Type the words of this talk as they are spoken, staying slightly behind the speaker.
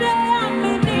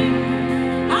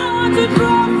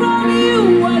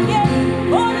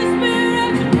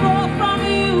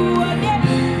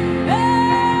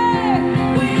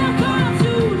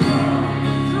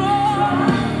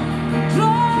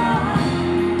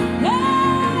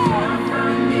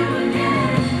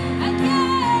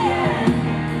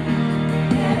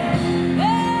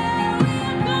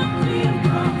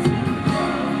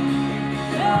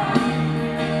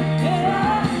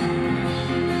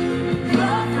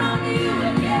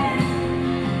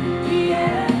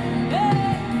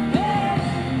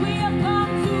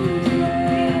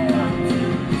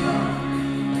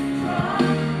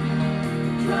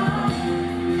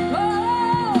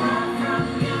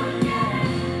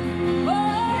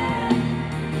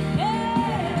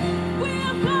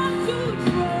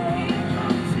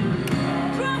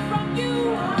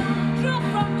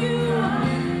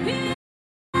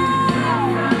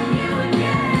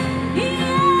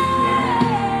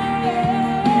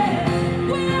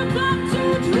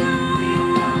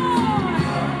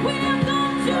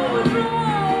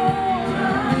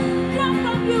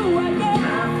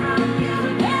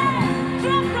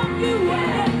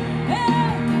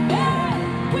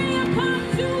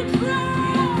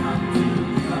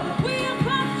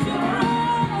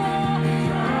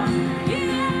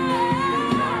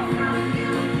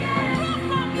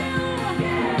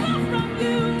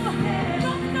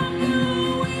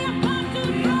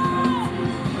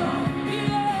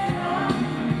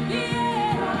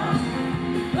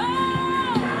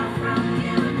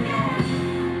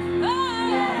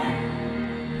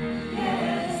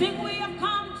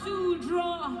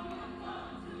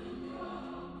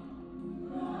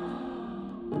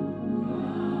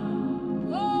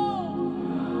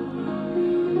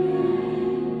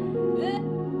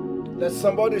Let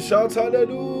somebody shout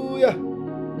hallelujah.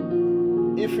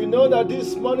 If you know that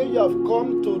this morning you have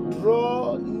come to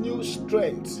draw new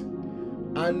strength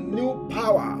and new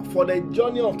power for the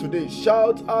journey of today,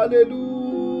 shout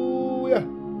hallelujah.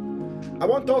 I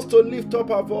want us to lift up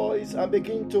our voice and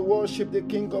begin to worship the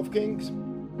King of Kings.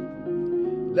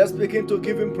 Let's begin to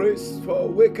give him praise for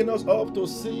waking us up to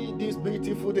see this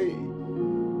beautiful day.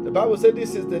 The Bible says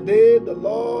this is the day the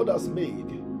Lord has made,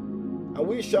 and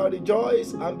we shall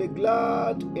rejoice and be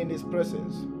glad in his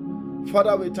presence.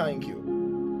 Father, we thank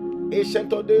you.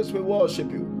 Ancient of days, we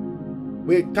worship you.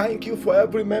 We thank you for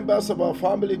every member of our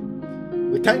family.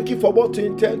 We thank you for what you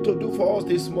intend to do for us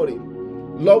this morning.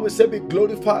 Lord, we say be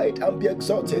glorified and be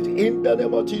exalted in the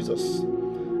name of Jesus.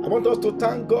 I want us to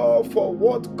thank God for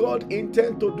what God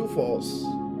intends to do for us.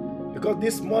 Because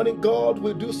this morning, God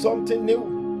will do something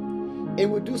new. He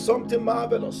will do something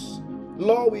marvelous.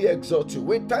 Lord, we exalt you.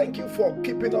 We thank you for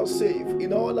keeping us safe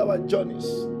in all our journeys.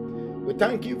 We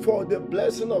thank you for the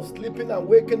blessing of sleeping and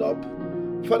waking up.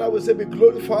 Father, we say be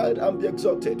glorified and be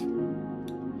exalted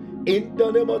in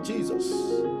the name of Jesus.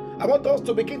 I want us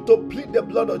to begin to plead the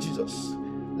blood of Jesus.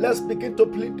 Let's begin to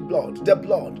plead the blood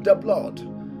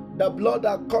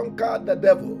that conquered the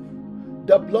devil,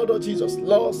 the blood of Jesus.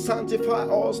 Lord, sanctify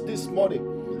us this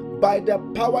morning by the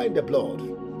power in the blood.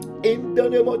 In the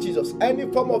name of Jesus, any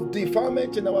form of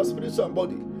defilement in our spiritual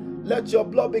body, let your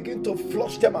blood begin to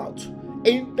flush them out.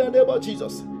 In the name of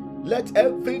Jesus, let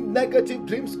every negative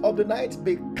dreams of the night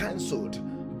be cancelled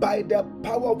by the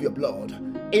power of your blood.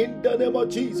 In the name of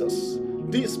Jesus,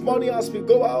 this morning as we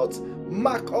go out,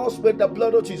 mark us with the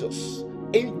blood of Jesus.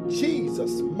 In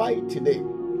Jesus' mighty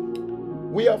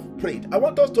name, we have prayed. I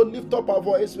want us to lift up our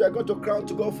voice. We are going to cry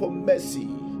to God for mercy.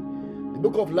 The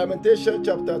book of Lamentation,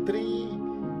 chapter 3,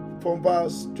 from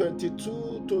verse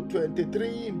 22 to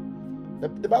 23. The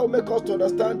Bible makes us to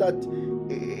understand that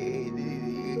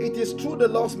it is through the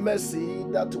Lord's mercy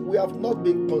that we have not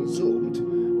been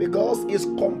consumed, because his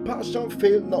compassion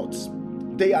fail not.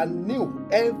 They are new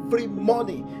every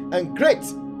morning, and great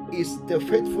is the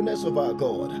faithfulness of our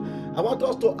God. I want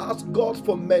us to ask God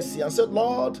for mercy and say,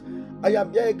 Lord, I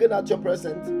am here again at your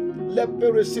presence. Let me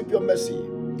receive your mercy.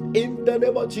 In the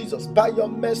name of Jesus, by your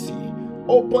mercy,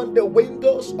 open the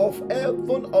windows of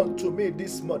heaven unto me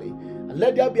this morning, and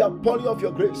let there be a pouring of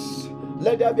your grace.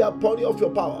 Let there be a pouring of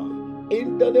your power.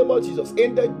 In the name of Jesus,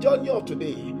 in the journey of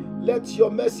today, let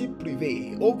your mercy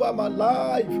prevail over my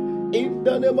life. In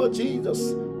the name of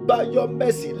Jesus, by your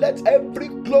mercy, let every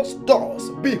closed doors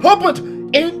be opened.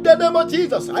 In the name of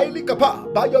Jesus,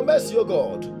 by your mercy, O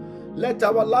God, let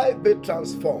our life be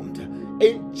transformed.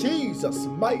 In Jesus'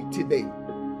 mighty name,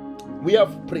 we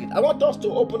have prayed. I want us to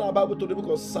open our Bible to the book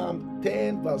of Psalm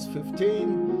 10, verse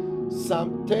 15.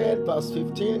 Psalm 10, verse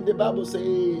 15, the Bible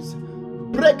says,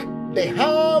 break the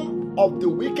harm of the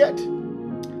wicked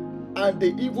and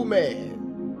the evil man,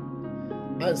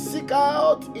 and seek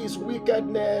out his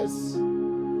wickedness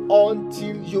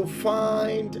until you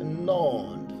find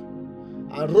none.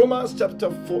 And Romans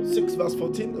chapter 6 verse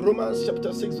 14, Romans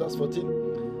chapter 6 verse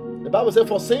 14, the Bible says,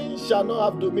 for sin shall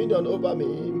not have dominion over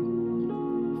me,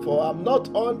 for I'm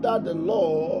not under the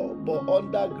law but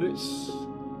under grace.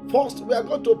 First, we are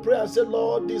going to pray and say,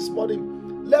 Lord, this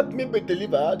morning, let me be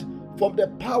delivered from the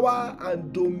power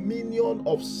and dominion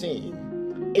of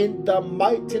sin. In the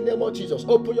mighty name of Jesus.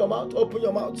 Open your mouth, open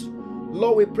your mouth.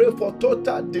 Lord, we pray for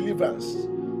total deliverance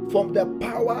from the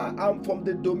power and from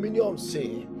the dominion of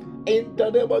sin. In the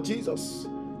name of Jesus.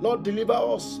 Lord, deliver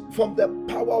us from the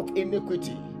power of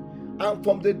iniquity and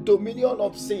from the dominion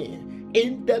of sin.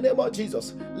 In the name of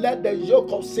Jesus. Let the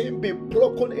yoke of sin be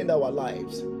broken in our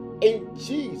lives. In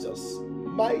Jesus'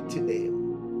 mighty name,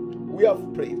 we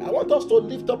have prayed. I want us to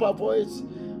lift up our voice.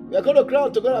 We are going to cry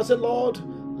out to God and say, Lord,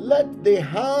 let the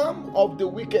harm of the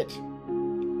wicked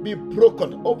be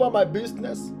broken over my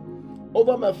business,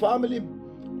 over my family,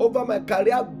 over my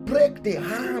career. Break the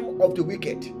harm of the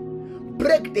wicked.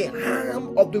 Break the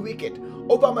harm of the wicked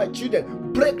over my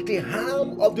children. Break the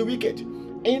harm of the wicked.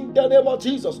 In the name of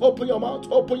Jesus, open your mouth,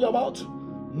 open your mouth.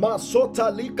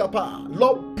 Masota likapa.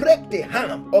 Lord, break the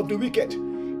harm of the wicked.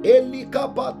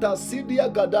 Elikapata Sidia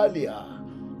Gadalia.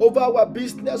 Over our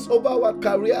business, over our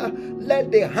career, let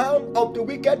the harm of the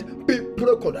wicked be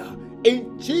broken.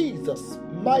 In Jesus'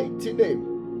 mighty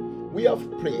name, we have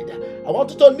prayed. I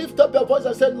want you to lift up your voice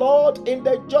and say, Lord, in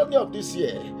the journey of this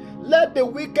year, let the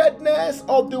wickedness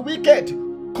of the wicked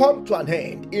come to an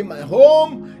end in my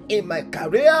home, in my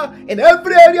career, in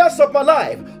every areas of my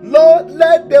life. Lord,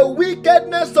 let the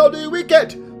wickedness of the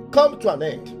wicked come to an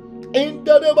end. In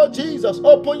the name of Jesus,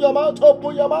 open your mouth,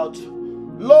 open your mouth.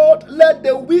 Lord, let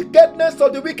the wickedness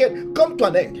of the wicked come to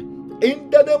an end. In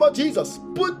the name of Jesus,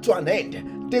 put to an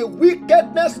end the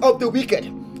wickedness of the wicked.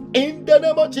 In the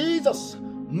name of Jesus,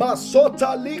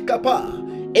 Masota likapa,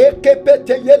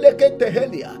 ekepete yelekete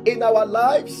helia. In our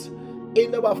lives,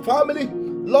 in our family,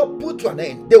 Lord, put to an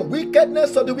end the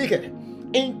wickedness of the wicked.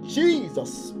 In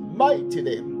Jesus' mighty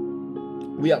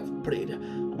name, we have prayed. I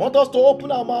want us to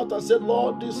open our mouth and say,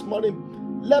 Lord, this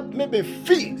morning, let me be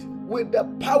filled with the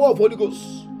power of Holy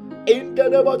Ghost. In the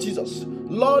name of Jesus,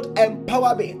 Lord,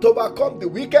 empower me to overcome the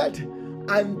wicked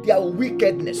and their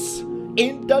wickedness.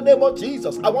 In the name of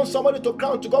Jesus, I want somebody to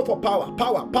cry to God for power.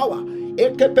 Power. Power.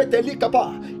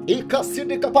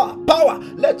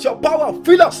 Let your power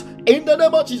fill us in the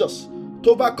name of Jesus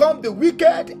to overcome the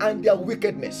wicked and their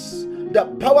wickedness. The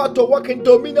power to walk in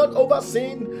dominion over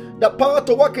sin, the power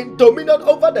to walk in dominion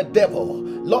over the devil.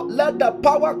 Lord, let the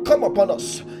power come upon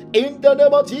us in the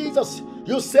name of Jesus.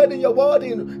 You said in your word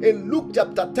in Luke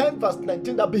chapter 10 verse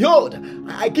 19 that, behold,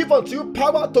 I give unto you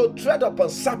power to tread upon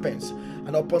serpents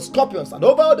and upon scorpions and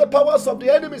over all the powers of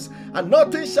the enemies, and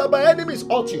nothing shall by enemies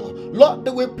hurt you. Lord,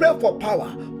 we pray for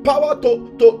power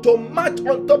to march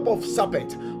on top of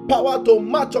serpents, power to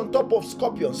march on top of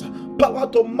scorpions, power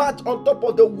to march on top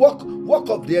of the work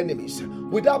of the enemies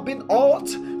without being hurt.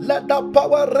 Let that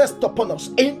power rest upon us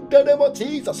in the name of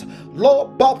Jesus.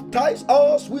 Lord, baptize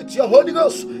us with your Holy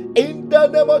Ghost in the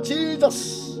name of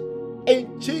Jesus.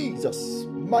 In Jesus'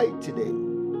 mighty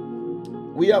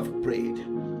name, we have prayed.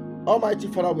 Almighty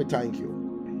Father, we thank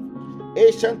you.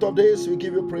 Ancient of days, we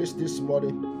give you praise this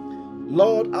morning.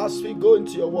 Lord, as we go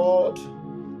into your word,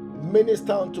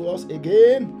 minister unto us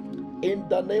again in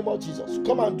the name of Jesus.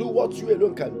 Come and do what you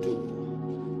alone can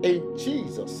do. In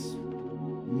Jesus'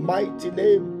 mighty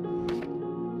name,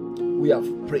 we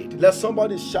have prayed. Let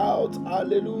somebody shout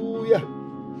hallelujah.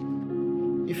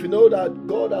 If you know that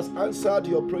God has answered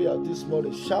your prayer this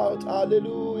morning, shout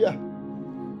hallelujah.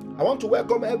 I want to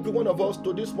welcome every one of us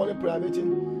to this morning prayer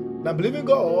meeting. And I'm believing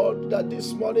God that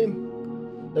this morning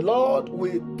the Lord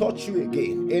will touch you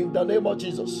again in the name of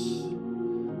Jesus.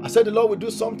 I said the Lord will do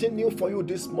something new for you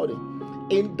this morning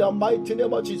in the mighty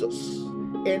name of Jesus.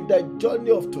 In the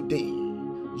journey of today,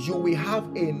 you will have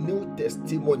a new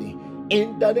testimony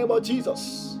in the name of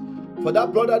Jesus. For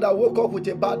that brother that woke up with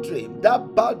a bad dream,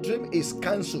 that bad dream is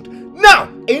cancelled now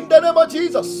in the name of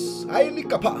Jesus. I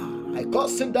call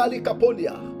Sindali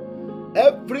Kapolia.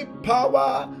 Every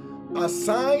power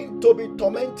assigned to be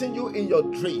tormenting you in your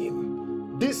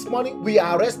dream, this morning we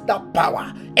arrest that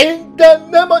power in the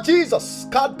name of Jesus.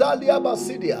 Kadalia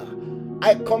Basidia.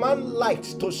 I command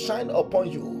light to shine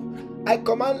upon you. I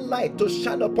command light to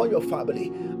shine upon your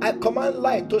family. I command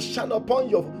light to shine upon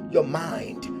your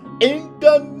mind. In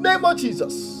the name of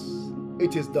Jesus,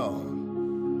 it is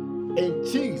done. In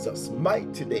Jesus'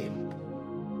 mighty name,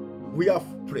 we have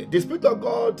prayed. The Spirit of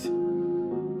God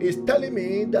is telling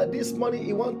me that this morning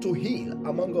He wants to heal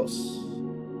among us.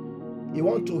 He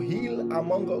wants to heal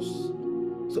among us.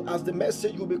 So as the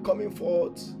message will be coming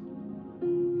forth,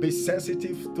 be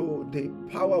sensitive to the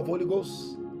power of Holy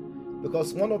Ghost,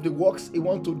 because one of the works He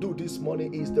wants to do this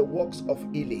morning is the works of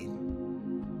healing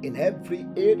in every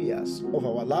areas of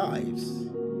our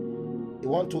lives. He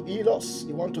wants to heal us.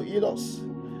 He wants to heal us.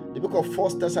 The book of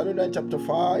 1 Thessalonians chapter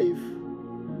 5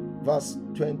 verse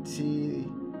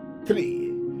 23.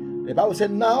 The Bible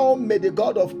said, now may the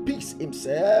God of peace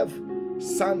Himself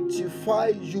sanctify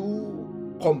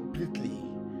you completely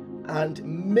and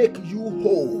make you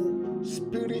whole,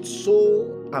 spirit,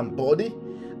 soul, and body,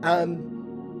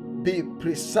 and be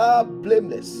preserved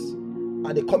blameless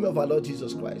at the coming of our Lord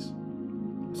Jesus Christ.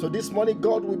 So this morning,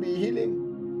 God will be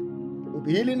healing. We'll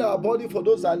be healing our body for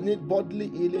those that need bodily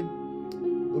healing.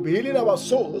 We'll be healing our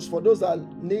souls for those that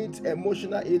need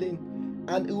emotional healing.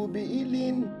 And it will be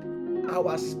healing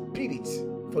our spirit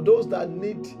for those that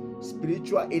need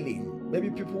spiritual healing. Maybe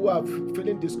people who are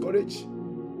feeling discouraged,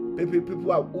 maybe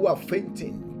people who are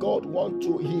fainting. God wants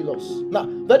to heal us. Now,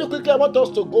 very quickly, I want us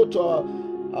to go to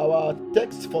our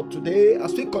text for today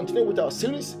as we continue with our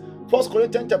series, 1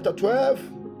 Corinthians chapter 12.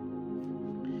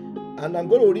 And I'm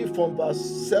going to read from verse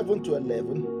 7 to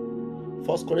 11.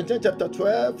 1 Corinthians chapter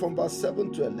 12 from verse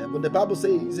 7 to 11. The Bible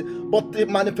says, but the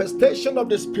manifestation of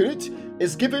the Spirit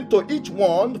is given to each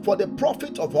one for the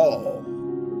profit of all.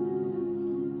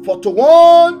 For to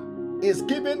one is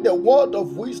given the word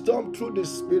of wisdom through the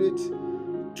Spirit,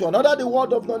 to another the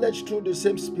word of knowledge through the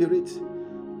same Spirit,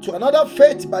 to another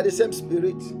faith by the same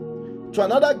Spirit, to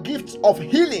another gifts of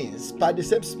healings by the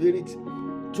same Spirit,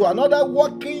 to another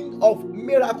working of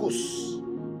miracles,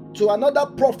 to another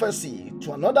prophecy,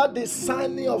 to another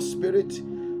discerning of spirit,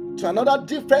 to another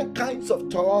different kinds of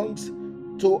tongues,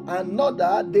 to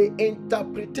another the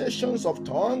interpretations of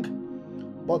tongue.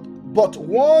 But But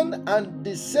one and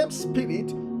the same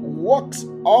Spirit works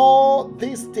all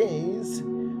these things,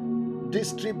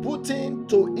 distributing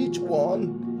to each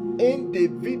one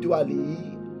individually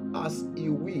as He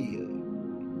will.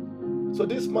 So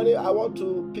this morning I want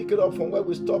to pick it up from where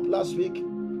we stopped last week,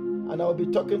 and I'll be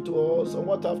talking to us on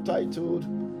what I've titled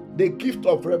The Gift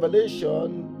of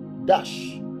Revelation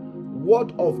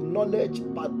Word of Knowledge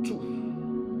Part 2.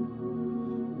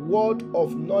 Word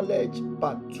of Knowledge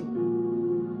Part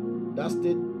 2. That's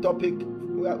the topic.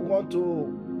 We want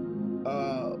to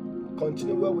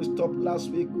continue where we stopped last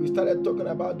week. We started talking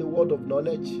about the word of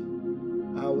knowledge,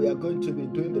 and we are going to be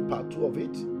doing the part 2 of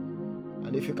it.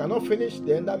 And if you cannot finish,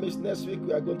 then that means next week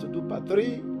we are going to do part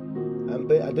 3 and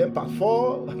then part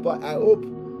 4. But I hope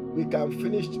we can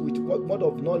finish with word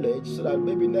of knowledge, so that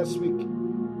maybe next week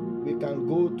we can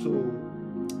go to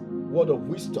word of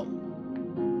wisdom.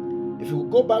 If you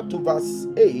go back to verse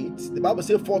 8, the Bible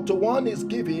says, "For to one is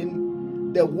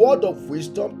given the word of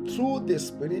wisdom through the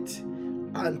Spirit,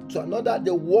 and to another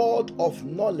the word of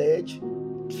knowledge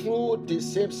through the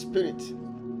same Spirit."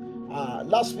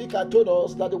 Last week I told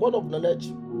us that the word of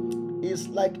knowledge is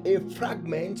like a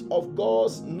fragment of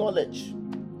God's knowledge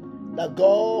that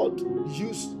God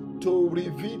used to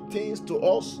reveal things to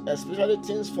us, especially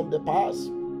things from the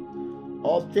past,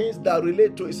 or things that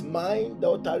relate to His mind,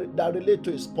 that relate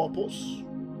to His purpose.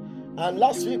 And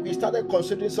last week we started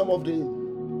considering some of the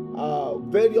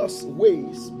various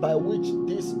ways by which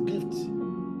this gift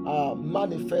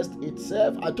manifests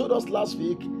itself. I told us last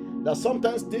week that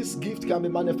sometimes this gift can be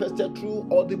manifested through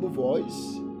audible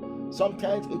voice,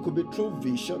 sometimes it could be through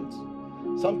visions,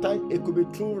 sometimes it could be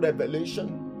through revelation,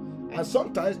 and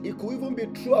sometimes it could even be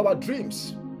through our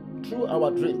dreams.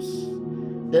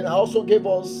 Then I also gave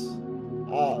us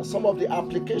some of the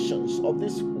applications of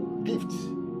this gift.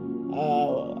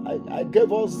 I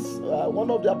gave us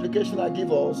one of the applications I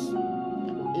give us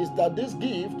is that this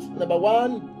gift, number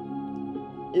one,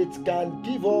 it can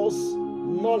give us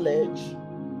knowledge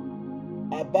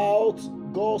about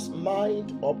God's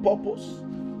mind or purpose.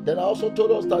 Then I also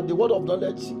told us that the word of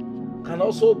knowledge can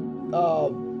also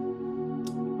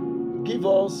give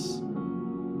us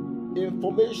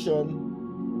information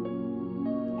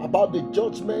about the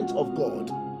judgment of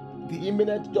God, the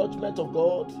imminent judgment of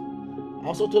God. I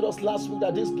also told us last week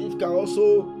that this gift can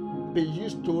also be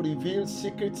used to reveal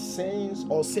secret sins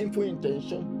or sinful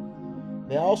intention.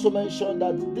 May I also mention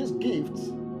that this gift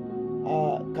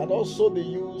can also be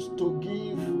used to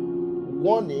give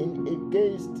warning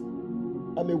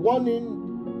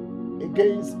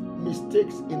against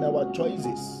mistakes in our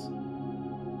choices.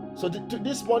 So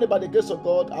this morning, by the grace of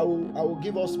God, I will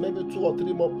give us maybe 2 or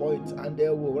 3 more points, and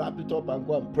then we'll wrap it up and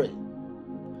go and pray.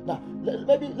 Now,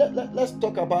 let's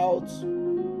talk about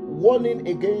warning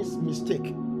against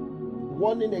mistake.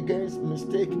 Warning against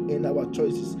mistake in our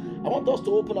choices. I want us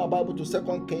to open our Bible to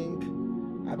 2 Kings.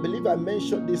 I believe I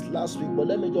mentioned this last week, but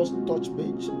let me just touch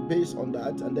base on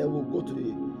that, and then we'll go to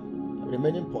the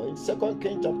remaining points. 2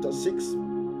 Kings chapter 6.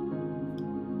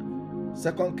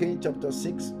 2 Kings chapter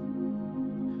 6.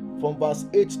 From verse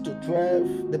 8 to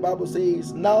 12, the Bible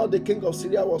says, "Now the king of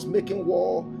Syria was making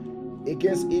war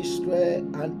against Israel,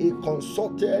 and he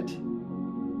consulted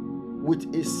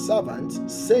with his servants,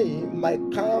 saying, My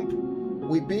camp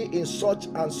will be in such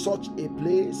and such a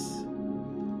place.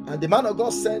 And the man of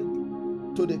God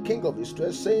sent to the king of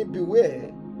Israel, saying,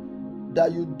 Beware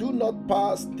that you do not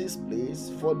pass this place,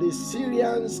 for the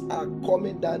Syrians are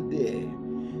coming down there.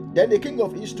 Then the king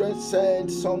of Israel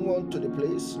sent someone to the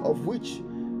place of which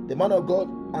the man of God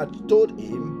had told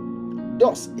him.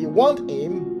 Thus he warned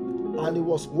him, and he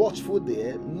was watchful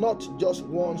there, not just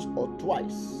once or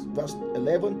twice." Verse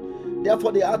 11,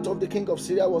 "Therefore the heart of the king of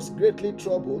Syria was greatly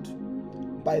troubled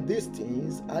by these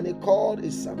things, and he called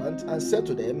his servants and said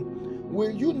to them,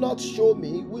 Will you not show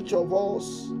me which of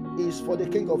us is for the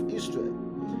king of Israel?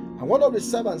 And one of the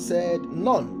servants said,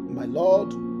 None, my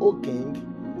lord, O king,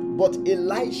 but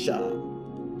Elisha,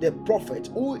 the prophet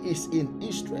who is in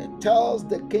Israel, tells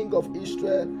the king of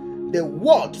Israel the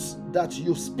words that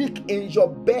you speak in your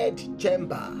bed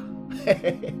chamber."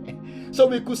 So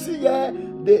we could see here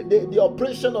the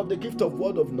operation of the gift of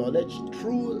word of knowledge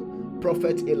through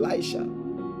prophet Elisha,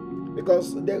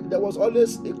 because there was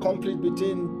always a conflict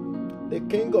between the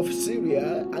king of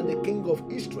Syria and the king of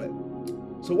Israel.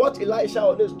 So what Elisha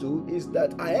always do is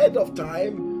that ahead of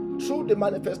time, through the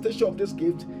manifestation of this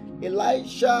gift,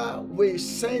 Elisha will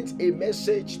send a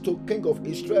message to king of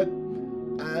Israel,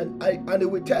 and he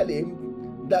will tell him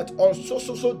that on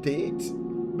so date,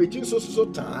 between so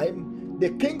time, the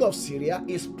king of Syria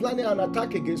is planning an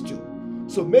attack against you.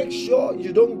 So make sure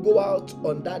you don't go out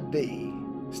on that day.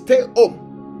 Stay home.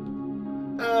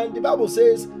 And the Bible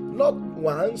says, not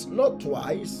once, not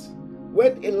twice,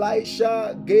 when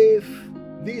Elisha gave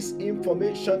this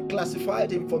information,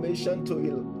 classified information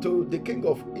to the king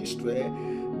of Israel,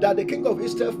 that the king of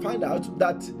Israel found out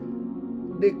that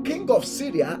the king of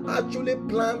Syria actually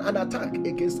planned an attack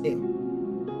against him.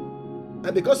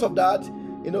 And because of that,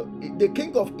 the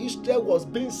king of Israel was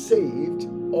being saved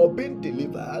or being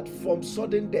delivered from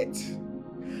sudden death.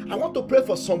 I want to pray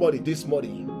for somebody this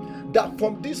morning, that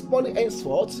from this morning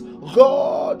henceforth,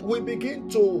 God will begin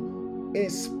to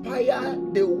inspire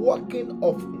the working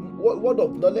of word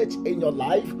of knowledge in your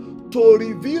life to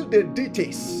reveal the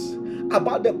details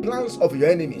about the plans of your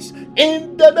enemies.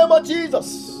 In the name of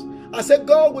Jesus, I said,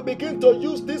 God will begin to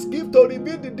use this gift to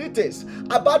reveal the details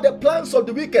about the plans of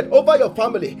the wicked over your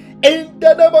family. In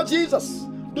the name of Jesus.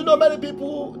 Do you know many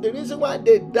people, the reason why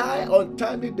they die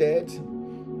untimely death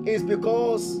is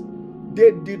because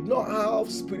they did not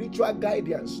have spiritual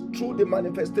guidance through the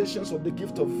manifestations of the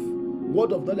gift of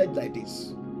word of knowledge like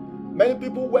this. Many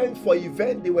people went for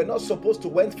events they were not supposed to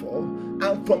went for,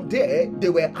 and from there they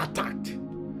were attacked.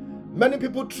 Many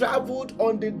people traveled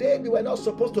on the day they were not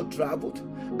supposed to travel,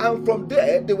 and from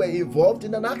there they were involved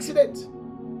in an accident.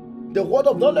 The word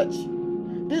of knowledge.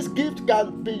 This gift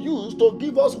can be used to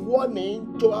give us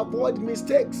warning to avoid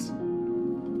mistakes.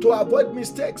 To avoid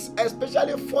mistakes,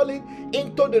 especially falling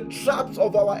into the traps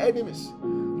of our enemies.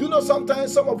 Do you know,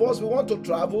 sometimes some of us, we want to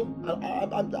travel.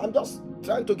 I'm just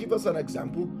trying to give us an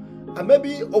example. And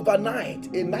maybe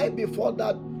overnight, a night before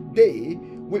that day,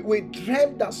 we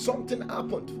dreamt that something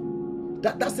happened.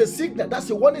 That's a signal. That's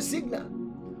a warning signal.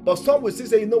 But some will still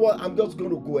say, you know what, I'm just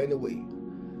going to go anyway.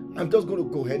 I'm just going to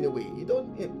go anyway.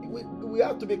 We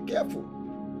have to be careful.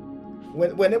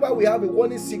 Whenever we have a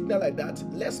warning signal like that,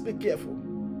 let's be careful.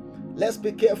 Let's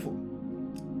be careful.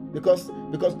 Because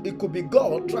it could be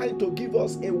God trying to give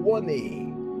us a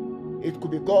warning. It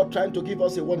could be God trying to give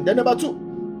us a warning. Then number 2,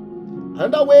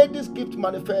 another way this gift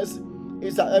manifests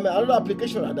is another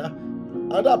application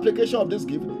of this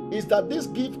gift is that this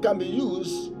gift can be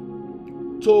used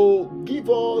to give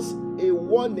us a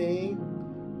warning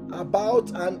about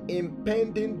an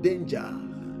impending danger.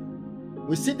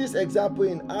 We see this example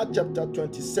in Acts chapter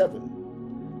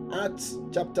 27. Acts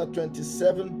chapter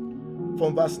 27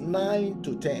 from verse 9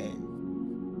 to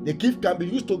 10. The gift can be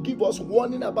used to give us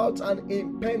warning about an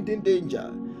impending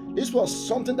danger. This was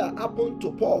something that happened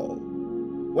to Paul.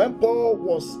 When Paul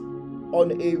was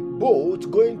on a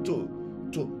boat going to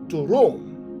Rome,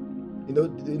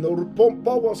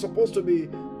 Paul was supposed to be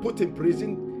put in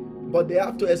prison, but they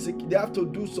have to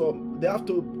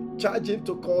charge him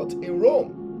to court in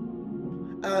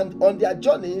Rome. And on their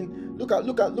journey, look at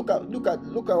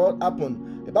what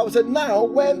happened. The Bible said, now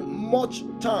when much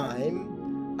time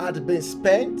had been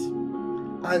spent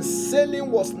and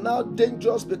sailing was now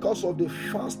dangerous because of the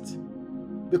fast,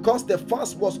 because the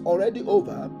fast was already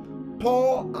over,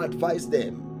 Paul advised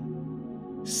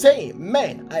them, saying,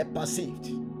 men, I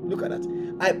perceived, look at that,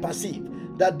 I perceive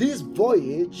that this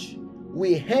voyage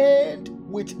will end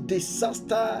with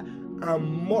disaster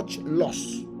and much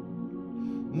loss,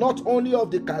 not only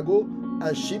of the cargo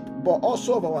and ship, but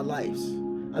also of our lives.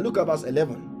 And look at verse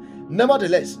 11.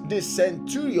 Nevertheless, the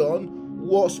centurion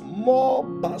was more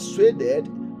persuaded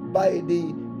by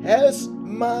the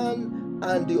helmsman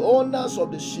and the owners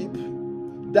of the ship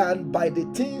than by the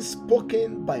things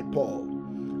spoken by Paul.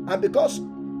 And because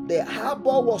the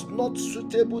harbor was not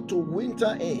suitable to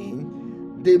winter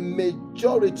in, the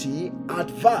majority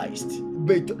advised,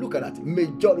 look at that,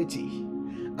 majority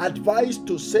advised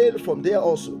to sail from there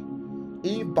also,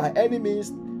 if by any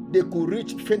means they could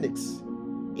reach Phoenix,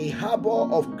 a harbor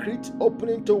of Crete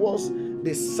opening towards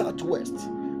the southwest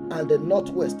and the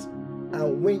northwest,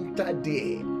 and winter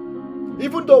there.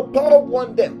 Even though Paul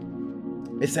warned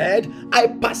them, he said, I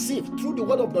perceive through the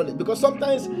word of knowledge, because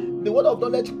sometimes the word of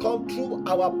knowledge comes through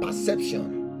our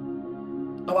perception,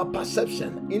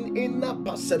 in inner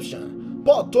perception.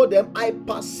 Paul told them, I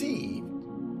perceive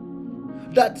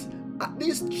that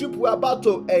this trip we're about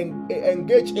to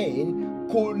engage in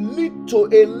could lead to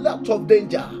a lot of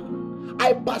danger.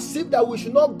 I perceive that we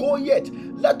should not go yet.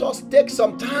 Let us take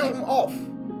some time off.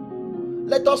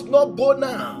 Let us not go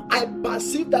now. I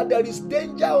perceive that there is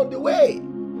danger on the way.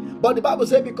 But the Bible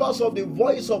says, because of the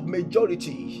voice of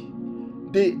majority,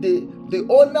 the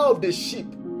owner of the ship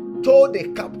told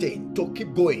the captain to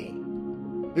keep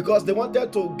going, because they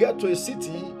wanted to get to a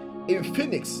city in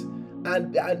Phoenix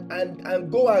and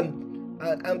go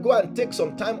and take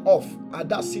some time off at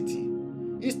that city,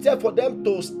 instead for them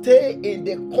to stay in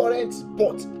the current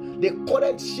port, the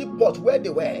current ship port where they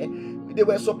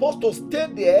were supposed to stay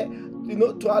there,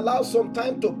 to allow some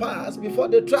time to pass before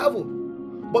they travel.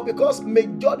 But because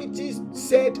majority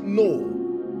said no,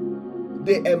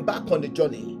 they embark on the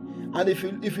journey. And if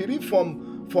you read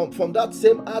from that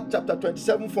same Acts chapter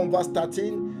 27 from verse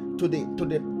 13 to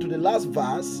the last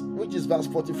verse, which is verse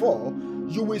 44,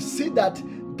 you will see that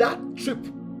trip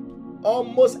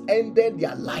almost ended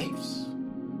their lives.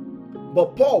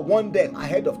 But Paul warned them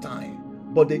ahead of time,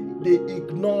 but they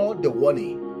ignored the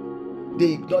warning.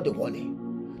 They ignored the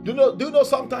warning. Do you know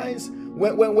sometimes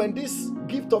when this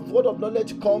gift of word of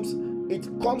knowledge comes, it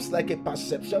comes like a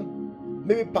perception.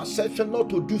 Maybe perception not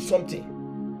to do something.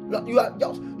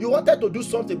 You wanted to do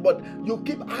something, but you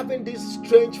keep having this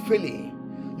strange feeling.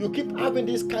 You keep having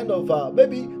this kind of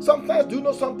maybe sometimes. Do you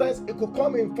know sometimes it could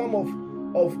come in form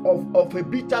of a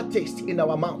bitter taste in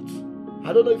our mouth.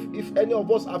 I don't know if any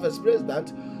of us have experienced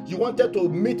that. You wanted to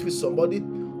meet with somebody,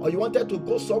 or you wanted to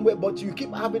go somewhere, but you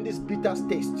keep having this bitter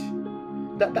taste.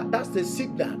 That's the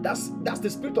signal. That's the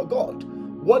Spirit of God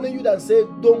warning you that say,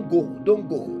 don't go, don't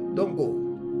go, don't go.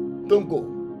 Don't go.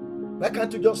 Why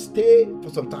can't you just stay for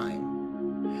some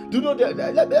time? Do you know that?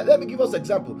 Let me give us an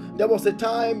example. There was a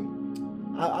time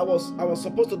I was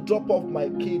supposed to drop off my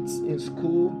kids in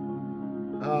school.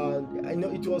 I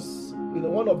know it was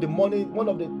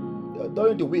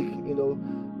during the week,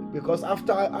 because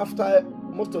after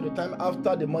most of the time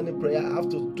after the morning prayer, I have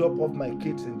to drop off my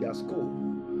kids in their school.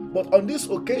 But on this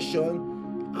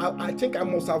occasion, I think I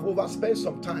must have overspent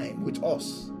some time with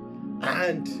us,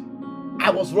 and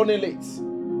I was running late.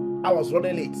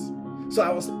 So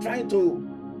I was trying to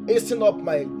hasten up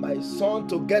my son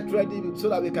to get ready so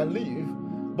that we can leave.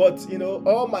 But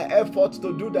all my efforts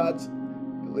to do that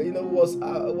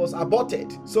was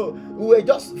aborted. So we were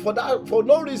just for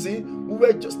no reason, we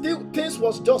were just still, things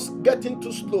was just getting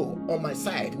too slow on my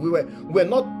side. We were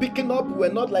not picking up, we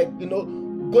were not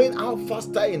going out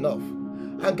faster enough.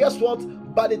 And guess what?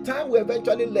 By the time we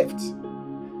eventually left,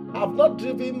 I've not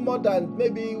driven more than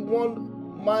maybe 1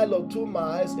 mile or 2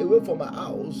 miles away from my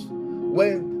house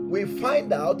when we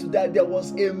find out that there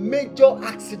was a major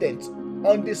accident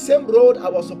on the same road I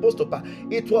was supposed to pass.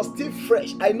 It was still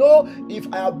fresh. I know if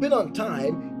I had been on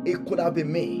time, it could have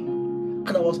been me.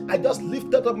 And I just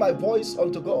lifted up my voice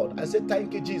unto God. I said,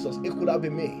 thank you, Jesus. It could have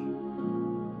been me.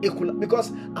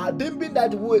 Because I didn't mean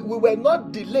that we were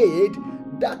not delayed.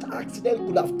 That accident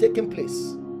could have taken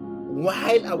place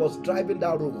while I was driving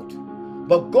that road.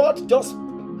 But God just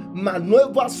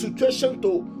maneuvered situation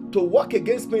to work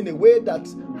against me in a way that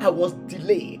I was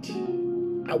delayed.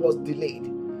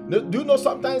 Do you know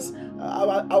sometimes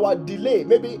our delay,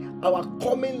 maybe our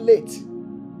coming late,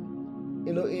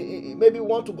 maybe we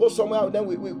want to go somewhere and then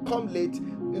we come late.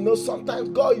 Sometimes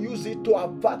God uses it to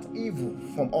avert evil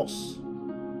from us.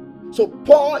 So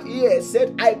Paul here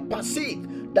said, I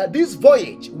perceive that this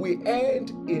voyage will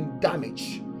end in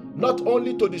damage, not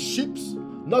only to the ships,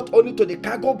 not only to the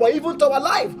cargo, but even to our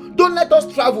life. Don't let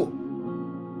us travel.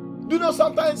 Do you know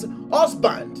sometimes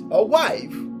husband or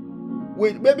wife,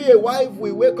 maybe a wife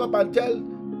will wake up and tell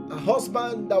a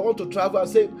husband that want to travel and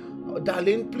say, oh,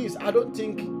 darling, please, I don't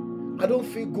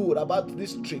feel good about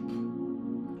this trip.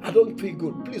 I don't feel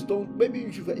good. Please don't. Maybe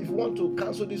if you want to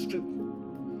cancel this trip.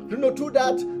 You know, through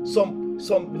that,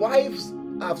 some wives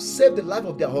have saved the life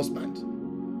of their husband.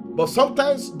 But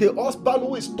sometimes the husband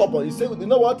who is stubborn, he says, you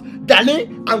know what,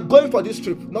 darling, I'm going for this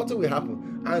trip. Nothing will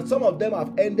happen. And some of them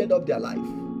have ended up their life.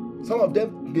 Some of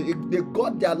them, they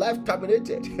got their life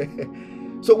terminated.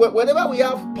 So whenever we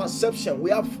have perception,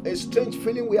 we have a strange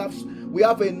feeling, we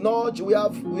have a nudge, we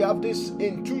have this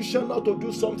intuition not to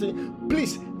do something,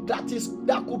 please,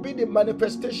 that could be the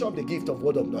manifestation of the gift of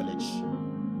word of knowledge.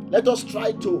 Let us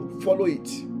try to follow it,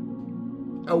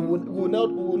 and we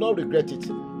will not regret it.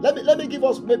 Let me give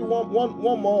us maybe one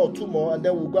more or two more, and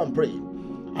then we'll go and pray.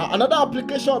 Another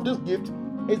application of this gift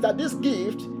is that this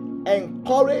gift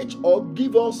encourage or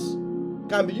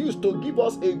can be used to give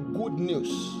us a good news.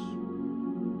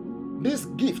 This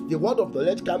gift, the word of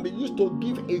knowledge, can be used to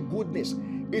give a good news.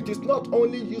 It is not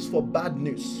only used for bad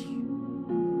news.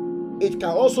 It can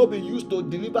also be used to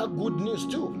deliver good news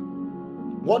too.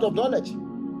 Word of knowledge.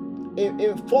 In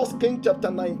 1 Kings chapter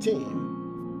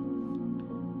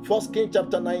 19, 1 Kings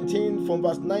chapter 19 from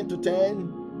verse 9 to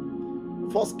 10,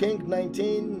 1 Kings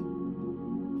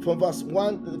 19 from verse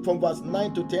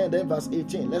 9 to 10, then verse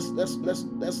 18. Let's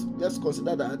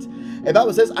consider that. The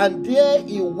Bible says, and there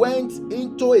he went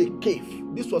into a cave.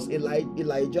 This was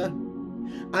Elijah,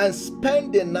 and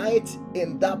spent the night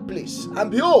in that place. And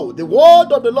behold, the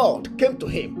word of the Lord came to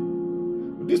him.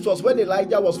 This was when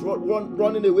Elijah was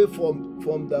running away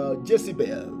from the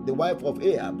Jezebel, the wife of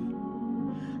Ahab.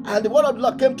 And the word of the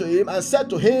Lord came to him and said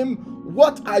to him,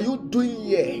 what are you doing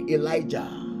here, Elijah?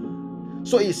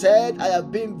 So he said, I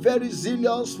have been very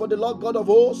zealous for the Lord God of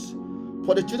hosts,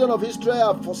 for the children of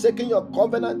Israel have forsaken your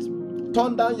covenant,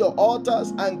 torn down your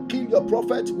altars, and killed your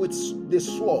prophets with the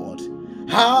sword.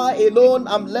 I alone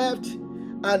am left,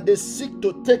 and they seek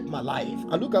to take my life.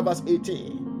 And look at verse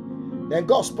 18. Then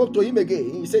God spoke to him again.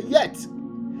 He said, yet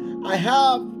I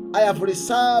have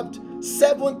reserved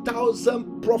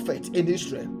 7,000 prophets in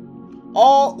Israel,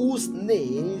 all whose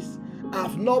knees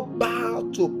have not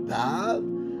bowed to Baal,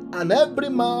 and every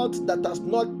mouth that has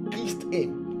not kissed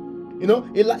him. You know,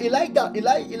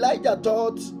 Elijah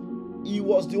thought he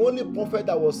was the only prophet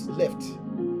that was left.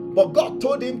 But God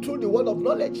told him through the word of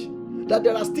knowledge that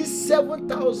there are still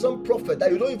 7,000 prophets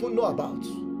that you don't even know about,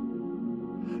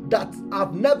 that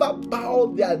have never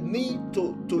bowed their knee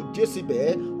to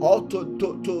Jezebel or to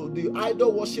the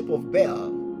idol worship of Baal.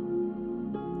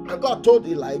 And God told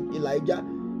Elijah,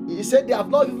 he said they have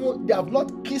not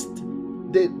kissed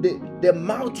the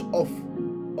mouth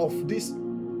of this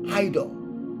idol.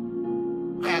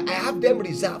 I have them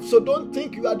reserved. So don't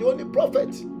think you are the only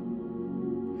prophet.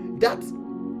 That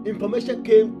information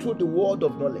came through the word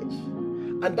of knowledge,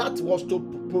 and that was to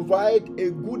provide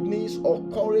a good news or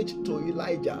courage to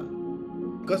Elijah,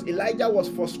 because Elijah was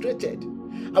frustrated.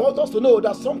 I want us to know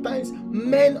that sometimes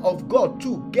men of God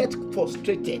too get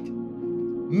frustrated.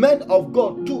 Men of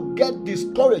God too get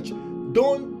discouraged.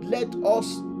 Don't let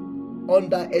us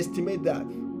underestimate that.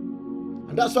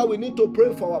 And that's why we need to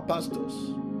pray for our pastors.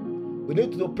 We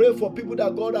need to pray for people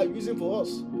that God are using for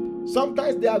us.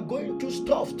 Sometimes they are going through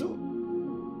stuff too.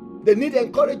 They need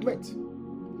encouragement.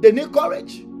 They need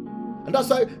courage. And that's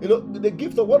why, the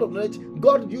gift of word of knowledge,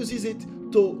 God uses it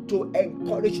to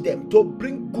encourage them, to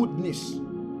bring goodness,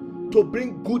 to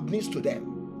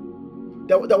them.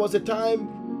 There was a time,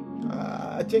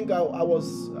 I think I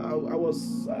was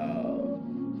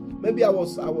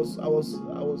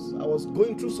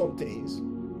going through some things,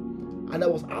 and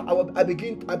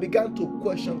I began to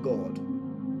question God.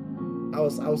 I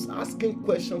was asking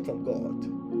questions from God,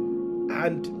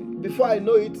 and before I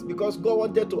know it, because God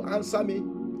wanted to answer me,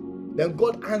 then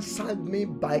God answered me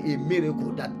by a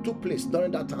miracle that took place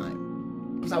during that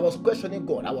time. Because I was questioning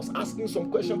God, I was asking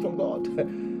some questions from God,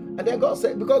 and then God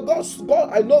said, because God,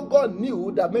 I know God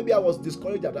knew that maybe I was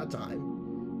discouraged at that time.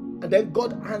 And then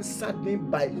God answered me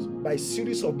by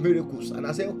series of miracles. And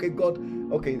I said, okay, God,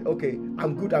 okay,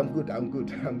 I'm good. And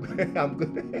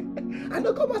then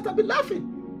God must have been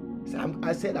laughing.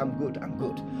 I said, I'm good.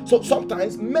 So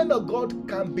sometimes men of God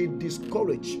can be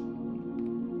discouraged.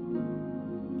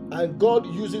 And God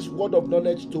uses word of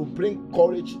knowledge to bring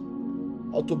courage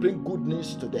or to bring good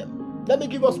news to them. Let me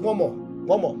give us one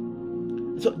more.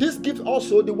 So this gives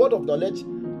also, the word of knowledge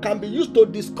can be used to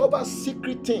discover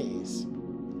secret things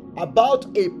about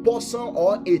a person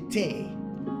or a thing.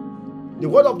 The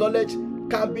word of knowledge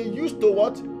can be used to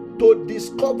what? To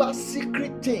discover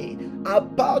secret thing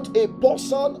about a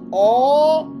person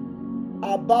or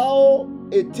about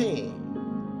a thing.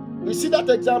 We see that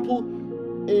example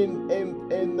in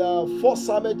 1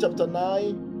 Samuel chapter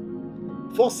 9.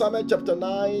 1 Samuel chapter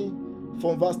 9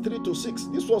 from verse 3 to 6.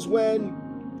 This was when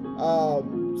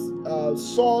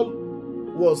Saul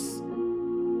was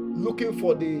looking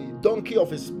for the donkey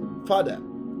of his father.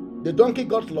 The donkey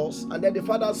got lost, and then the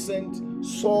father sent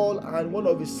Saul and one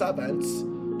of his servants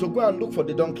to go and look for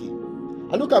the donkey.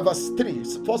 And look at verse 3,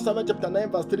 1 Samuel chapter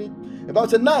 9 verse 3. About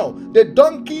say, now the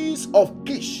donkeys of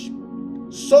Kish,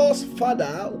 Saul's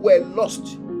father, were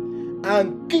lost,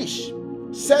 and Kish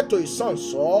said to his son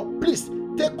Saul, please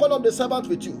take one of the servants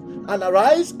with you, and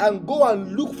arise and go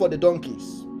and look for the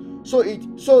donkeys. So he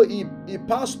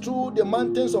passed through the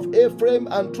mountains of Ephraim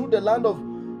and through the land of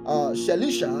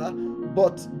Shalisha,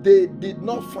 but they did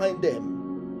not find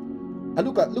them. And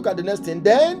look at the next thing.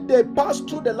 Then they passed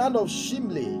through the land of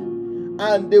Shimli,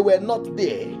 and they were not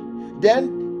there.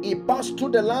 Then he passed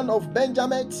through the land of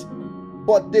Benjamin,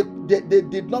 but they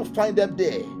did not find them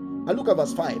there. And look at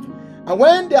verse 5. And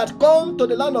when they had come to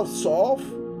the land of Soph,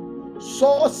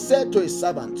 Saul said to his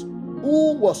servant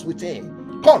who was with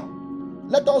him, come,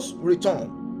 let us return,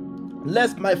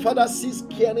 lest my father cease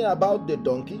caring about the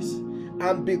donkeys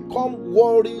and become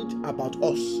worried about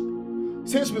us.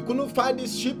 Since we couldn't find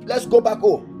this sheep, let's go back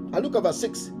home. And look at verse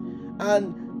 6.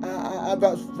 And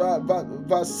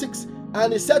verse 6.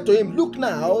 And he said to him, look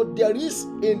now, there is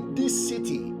in this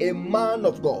city a man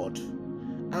of God,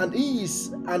 and he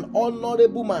is an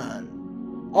honorable man.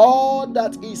 All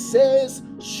that he says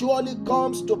surely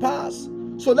comes to pass.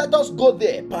 So let us go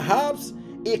there. Perhaps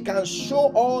he can show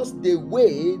us the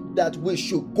way that we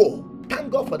should go.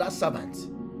 Thank God for that servant.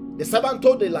 The servant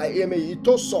told he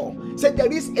told Saul, said,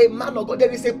 there is a man of God,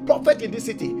 there is a prophet in this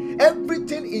city.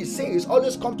 Everything he says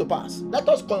always come to pass. Let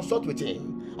us consult with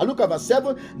him. And look at verse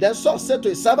 7. Then Saul said to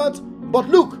his servant, but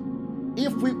look,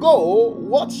 if we go,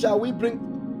 what shall we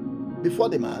bring before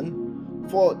the man?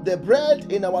 For the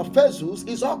bread in our vessels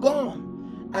is all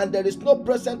gone, and there is no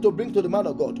present to bring to the man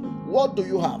of God. What do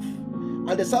you have?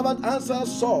 And the servant answered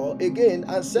Saul again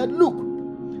and said, look,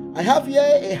 I have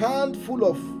here a handful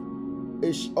of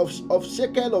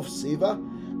shekel of silver.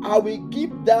 I will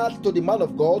give that to the man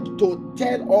of God to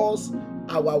tell us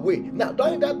our way. Now,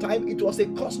 during that time, it was a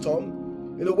custom,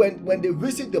 when they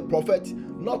visit the prophet,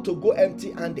 not to go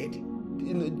empty-handed.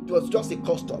 It was just a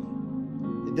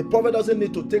custom. The prophet doesn't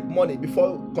need to take money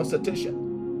before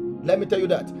consultation. Let me tell you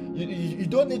that. You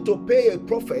don't need to pay a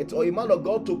prophet or a man of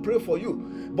God to pray for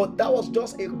you. But that was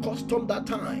just a custom that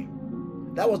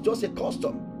time. That was just a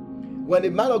custom. When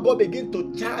the man of God begin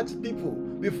to charge people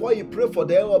before he pray for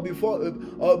them, or before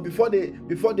they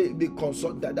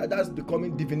consult, that's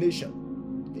becoming divination.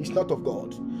 It's not of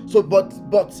God. So, but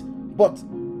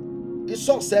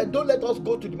Saul said, don't let us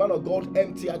go to the man of God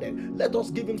empty-handed. Let us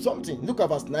give him something. Look at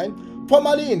verse 9.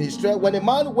 Formerly in history, when a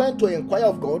man went to inquire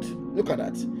of God, look at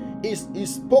that, he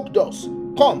spoke thus,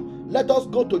 come, let us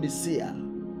go to the seer.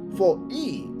 For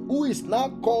he who is now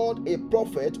called a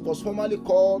prophet was formerly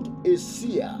called a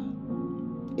seer.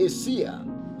 A seer.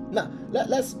 Now,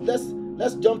 let's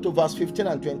jump to verse 15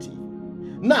 and 20.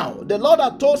 Now, the Lord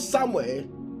had told Samuel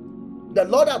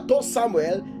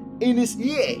in his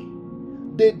ear,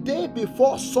 the day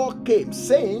before Saul came,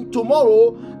 saying,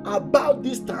 tomorrow about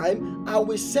this time I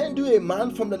will send you a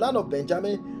man from the land of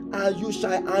Benjamin, and you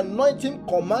shall anoint him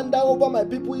commander over my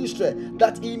people Israel,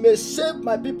 that he may save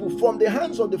my people from the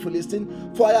hands of the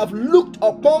Philistines. For I have looked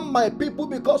upon my people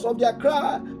because their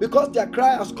cry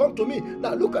has come to me.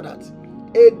 Now look at that.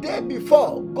 A day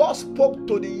before, God spoke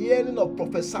to the hearing of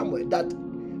Prophet Samuel that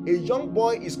a young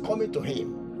boy is coming to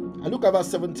him. And look at verse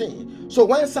 17. So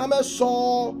when Samuel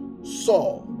saw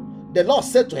Saul, the Lord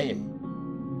said to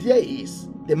him, there is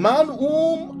the man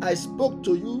whom I spoke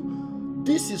to you.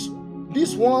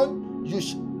 This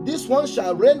one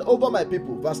shall reign over my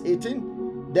people. Verse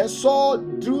 18. Then Saul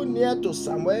drew near to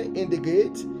Samuel in the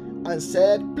gate and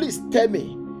said, please tell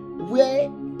me, where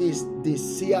is the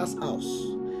seer's house?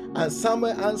 And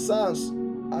Samuel answered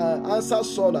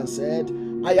Saul and said,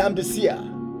 I am the seer.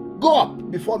 Go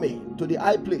up before me to the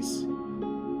high place,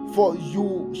 for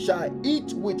you shall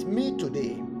eat with me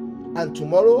today, and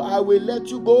tomorrow I will let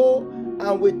you go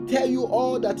and will tell you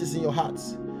all that is in your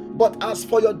hearts. But as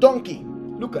for your donkey,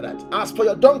 look at that. As for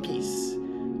your donkeys,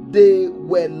 they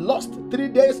were lost 3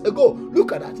 days ago.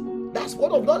 Look at that. That's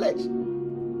word of knowledge.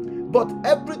 But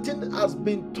everything has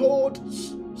been told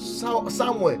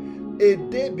Samuel a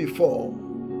day before,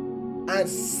 and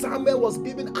Samuel was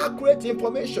given accurate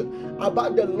information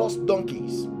about the lost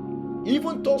donkeys.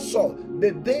 Even told Saul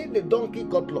the day the donkey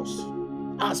got lost.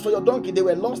 As for your donkey, they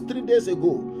were lost 3 days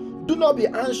ago. Do not be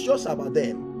anxious about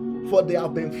them, for they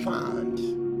have been found.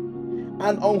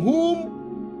 And on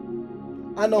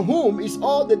whom is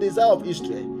all the desire of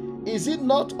Israel? Is it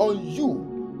not on you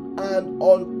and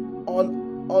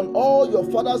on all your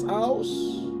father's house?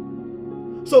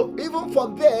 So even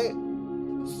from there,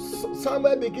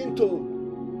 Samuel began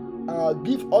to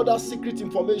give other secret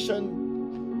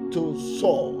information to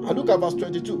Saul. And look at verse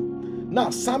 22.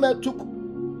 Now Samuel took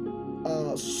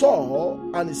Saul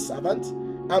and his servant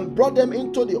and brought them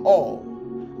into the hall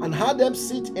and had them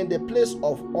sit in the place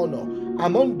of honor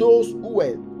among those who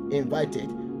were invited.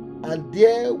 And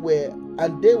they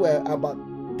were about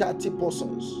 30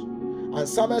 persons. And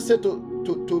Samuel said to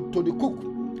the cook,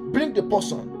 bring the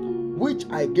person which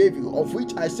I gave you, of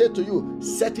which I said to you,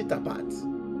 set it apart.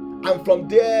 And from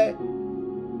there,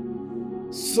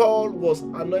 Saul was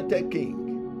anointed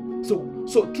king.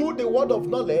 So through the word of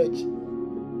knowledge,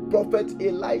 Prophet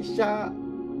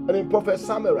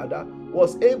Samuel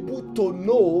was able to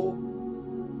know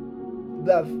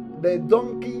that the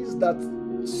donkeys that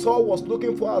Saul was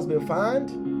looking for has been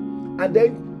found. And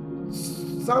then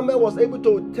Samuel was able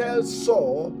to tell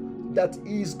Saul that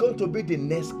he is going to be the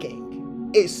next king.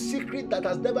 A secret that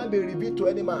has never been revealed to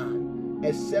any man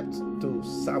except to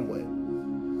Samuel.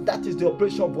 That is the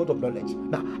operation of word of knowledge.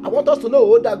 Now, I want us to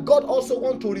know that God also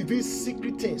wants to reveal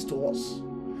secret things to us,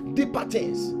 deeper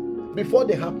things, before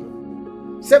they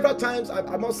happen. Several times,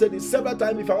 I must say this, several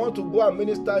times, if I want to go and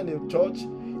minister in a church,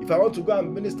 if I want to go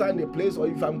and minister in a place, or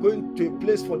if I'm going to a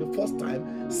place for the first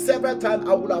time, several times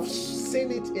I would have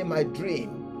seen it in my dream.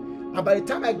 And by the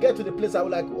time I get to the place, I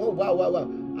was like, oh, wow.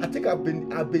 I think I've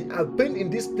been in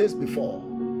this place before.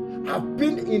 I've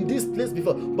been in this place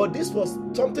before, but this was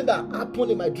something that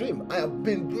happened in my dream. I have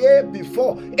been there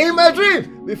before in my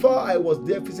dream before I was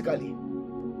there physically.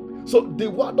 So the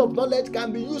word of knowledge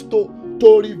can be used to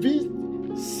reveal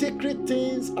secret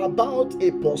things about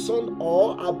a person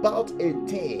or about a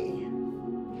thing.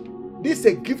 This is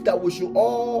a gift that we should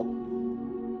all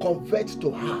convert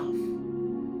to have,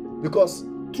 because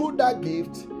through that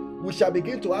gift we shall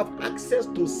begin to have access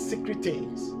to secret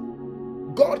things.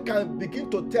 God can begin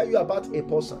to tell you about a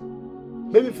person.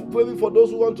 Maybe for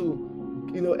those who want to,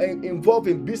 involve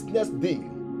in business deal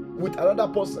with another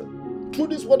person. Through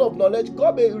this word of knowledge,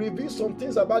 God may reveal some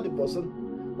things about the person.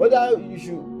 Whether you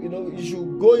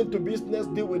should go into business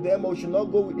deal with them or should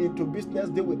not go into business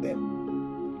deal with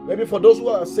them. Maybe for those who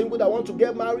are single that want to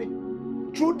get married,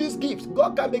 through these gifts,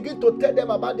 God can begin to tell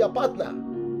them about their partner.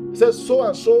 He says, so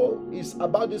and so is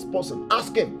about this person.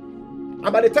 Ask him.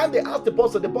 And by the time they ask the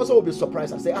person will be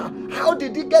surprised and say, how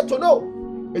did he get to know?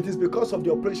 It is because of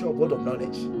the operation of word of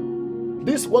knowledge.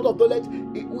 This word of knowledge,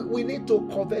 we need to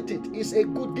convert it. It's a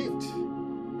good gift.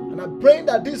 And I'm praying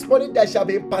that this morning there shall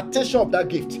be impartation of that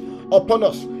gift upon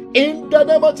us. In the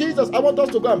name of Jesus, I want us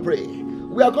to go and pray.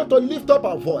 We are going to lift up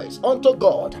our voice unto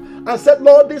God and say,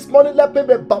 Lord, this morning let me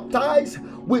be baptized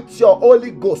with your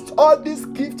Holy Ghost. All these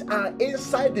gifts are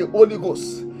inside the Holy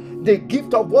Ghost. The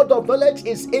gift of word of knowledge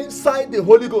is inside the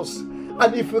Holy Ghost.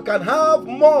 And if we can have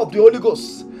more of the Holy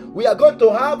Ghost, we are going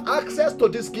to have access to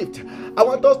this gift. I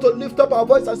want us to lift up our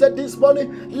voice and say, this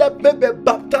morning, let me be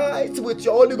baptized with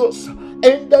your Holy Ghost.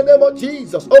 In the name of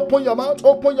Jesus, open your mouth,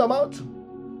 open your mouth.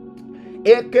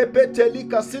 Baptize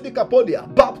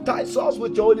us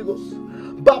with your Holy Ghost.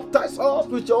 Baptize us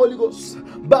with your Holy Ghost.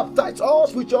 Baptize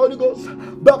us with your Holy Ghost.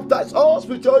 Baptize us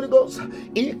with your Holy Ghost.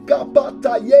 If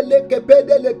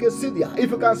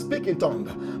you can speak in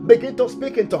tongue, begin to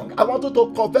speak in tongue. I want you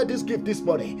to convert this gift this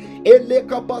morning. We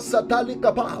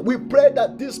pray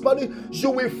that this morning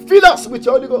you will fill us with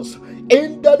your Holy Ghost.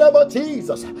 In the name of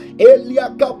Jesus.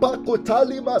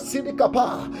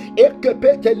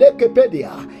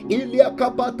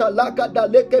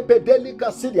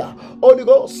 Holy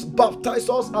Ghost, baptize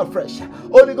us afresh.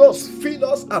 Holy Ghost, fill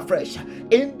us afresh.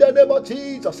 In the name of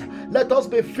Jesus, let us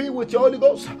be filled with your Holy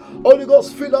Ghost. Holy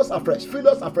Ghost, fill us afresh. Fill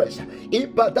us afresh.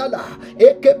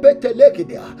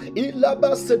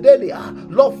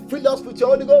 Lord, fill us with your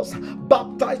Holy Ghost.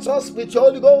 Baptize us with your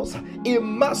Holy Ghost.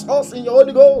 Immerse us in your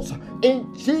Holy Ghost.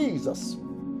 In Jesus'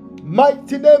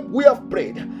 mighty name we have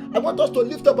prayed. I want us to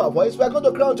lift up our voice. We are going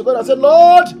to cry unto God and say,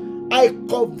 Lord, I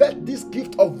convert this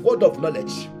gift of word of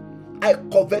knowledge. I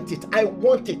covet it. I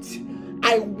want it.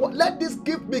 Let this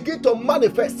gift begin to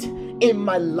manifest in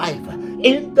my life.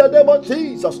 In the name of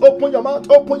Jesus, open your mouth.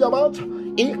 Open your mouth.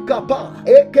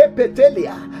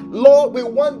 Lord, we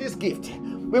want this gift.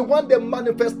 We want the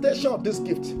manifestation of this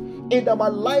gift in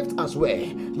our lives as well.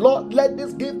 Lord, let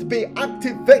this gift be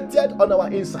activated on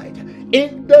our inside.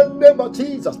 In the name of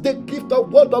Jesus, the gift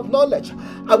of word of knowledge.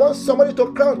 I want somebody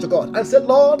to cry to God and say,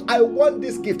 Lord, I want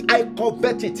this gift. I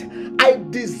covet it. I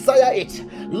desire it.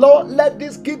 Lord, let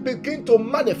this gift begin to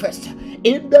manifest.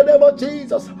 In the name of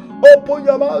Jesus, open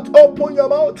your mouth. Open your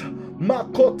mouth.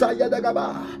 Makota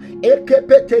Yadagaba.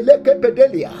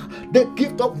 The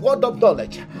gift of word of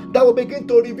knowledge that will begin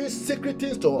to reveal secret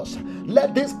things to us.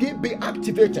 Let this gift be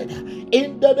activated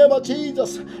in the name of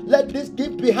Jesus. Let this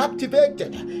gift be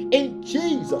activated in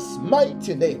Jesus'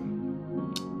 mighty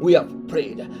name. We have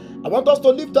prayed. I want us to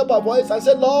lift up our voice and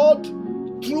say, Lord,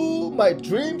 through my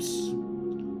dreams,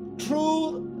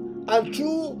 through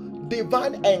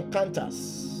divine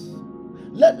encounters,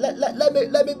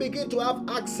 let me begin to have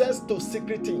access to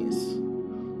secret things.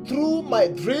 Through my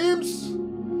dreams,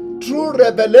 through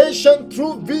revelation,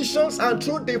 through visions, and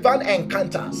through divine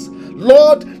encounters,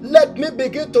 Lord, let me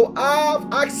begin to have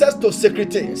access to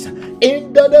secret things.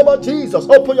 In the name of Jesus,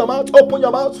 open your mouth, open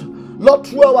your mouth. Lord,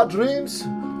 through our dreams,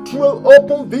 through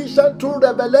open vision, through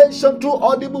revelation, through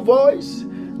audible voice,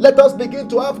 let us begin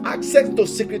to have access to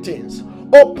secret things.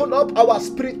 Open up our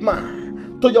spirit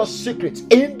man to your secrets.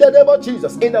 In the name of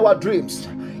Jesus, in our dreams.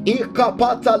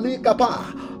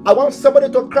 I want somebody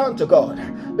to cry to God,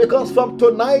 because from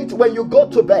tonight when you go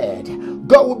to bed,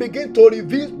 God will begin to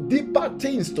reveal deeper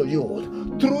things to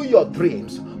you through your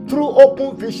dreams, through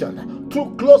open vision,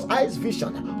 through closed eyes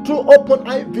vision, through open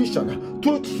eye vision,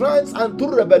 through trance and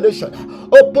through revelation.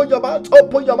 Open your mouth,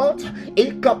 open your mouth.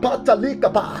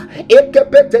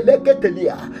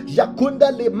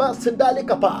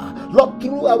 Lord,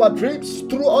 through our dreams,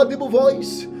 through audible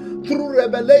voice, through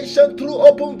revelation, through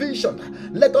open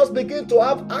vision. Let us begin to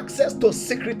have access to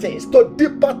secret things, to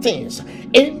deeper things.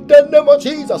 In the name of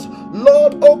Jesus,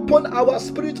 Lord, open our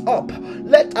spirit up.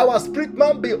 Let our spirit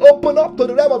man be opened up to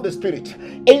the realm of the spirit.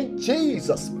 In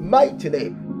Jesus' mighty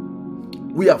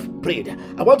name, we have prayed.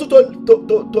 I want you to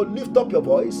lift up your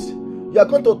voice. You are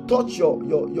going to touch your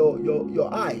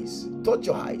eyes. Touch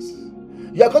your eyes.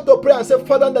 You are going to pray and say,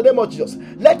 Father, in the name of Jesus,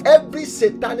 let every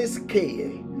satanic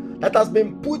scale that has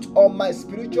been put on my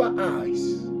spiritual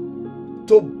eyes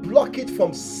to block it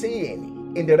from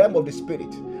seeing in the realm of the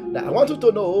spirit. Now, I want you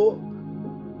to know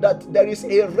that there is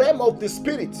a realm of the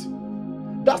spirit.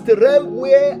 That's the realm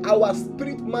where our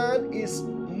spirit man is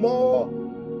more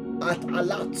at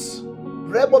alert.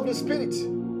 Realm of the spirit.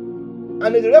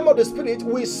 And in the realm of the spirit,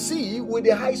 we see with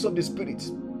the eyes of the spirit.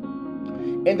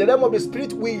 In the realm of the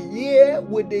spirit, we hear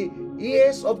with the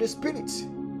ears of the spirit.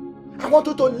 I want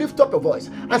you to lift up your voice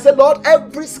and say, Lord,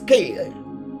 every scale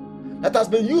that has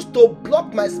been used to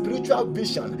block my spiritual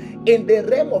vision in the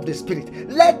realm of the spirit,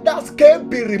 let that scale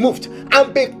be removed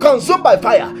and be consumed by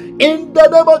fire. In the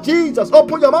name of Jesus,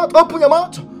 open your mouth,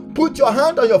 put your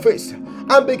hand on your face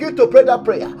and begin to pray that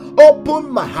prayer.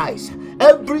 Open my eyes.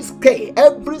 Every scale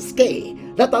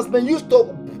that has been used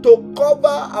to cover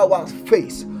our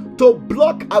face, to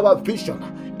block our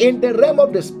vision in the realm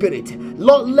of the spirit,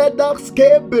 Lord, let that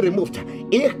scale be removed.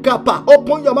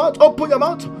 Open your mouth.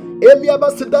 Eliaba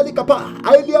Sidali Kapa,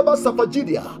 Eliaba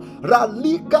Safajidia,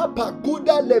 Ralika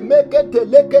Pakuda Lemeke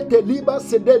Teleke Teliba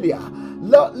Sedelia.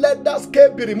 Lord, let that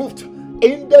scale be removed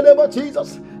in the name of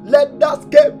Jesus. Let that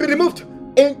scale be removed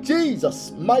in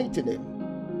Jesus' mighty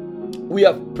name. We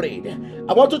have prayed.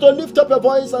 I want you to lift up your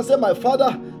voice and say, my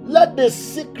Father, let the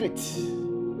secret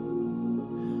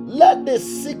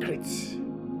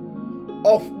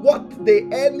of what the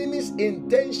enemy's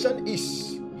intention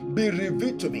is be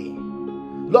revealed to me.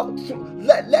 Lord,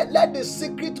 let the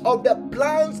secret of the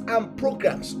plans and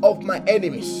programs of my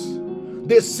enemies,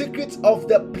 the secret of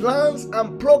the plans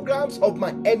and programs of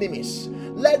my enemies,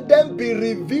 let them be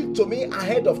revealed to me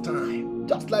ahead of time.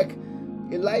 Just like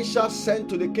Elisha sent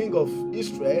to the king of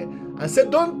Israel and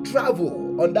said, don't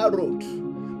travel on that road,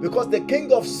 because the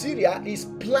king of Syria is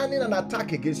planning an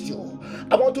attack against you.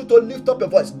 I want you to lift up your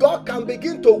voice. God can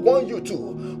begin to warn you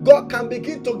too. God can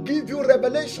begin to give you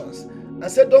revelations and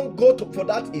say, don't go for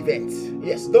that event.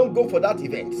 Yes, don't go for that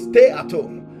event. Stay at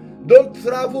home. Don't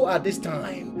travel at this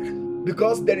time,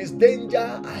 because there is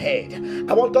danger ahead.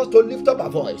 I want us to lift up our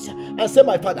voice and say,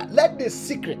 my Father, let the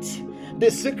secret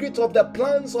of the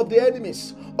plans of the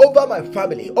enemies over my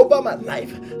family, over my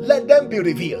life, let them be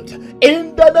revealed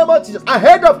in the name of Jesus.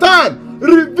 Ahead of time,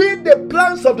 reveal the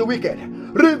plans of the wicked,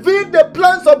 reveal the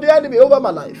plans of the enemy over my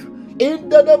life in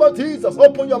the name of Jesus.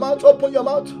 Open your mouth.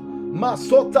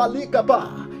 Masota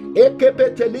likapa,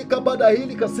 ekepete likapa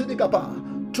dahili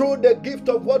kasidikapa. Through the gift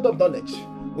of word of knowledge,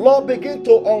 Lord, begin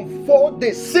to unfold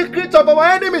the secrets of our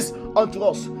enemies unto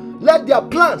us. Let their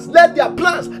plans, let their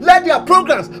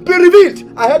programs be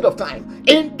revealed ahead of time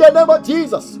in the name of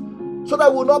Jesus, so that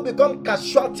we will not become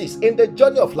casualties in the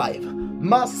journey of life.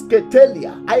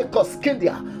 Masketelia,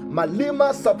 Ikoskilia,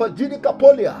 Malima Sapajidika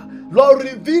Polia. Lord,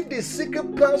 reveal the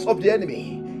secret plans of the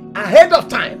enemy ahead of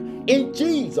time in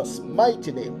Jesus'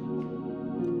 mighty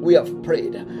name. We have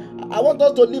prayed. I want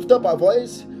us to lift up our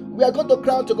voice. We are going to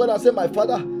cry to God and say, my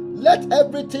Father, let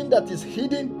everything that is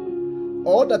hidden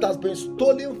or that has been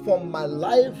stolen from my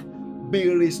life be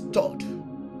restored.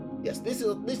 Yes, this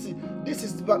is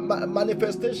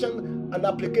manifestation and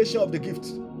application of the gift.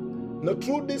 Now,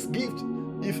 through this gift,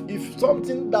 if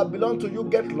something that belongs to you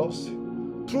get lost,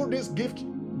 through this gift,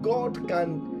 God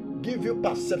can give you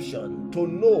perception to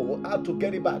know how to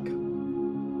get it back.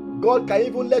 God can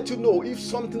even let you know if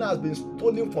something has been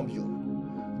stolen from you.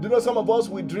 Do you know, some of us,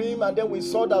 we dream and then we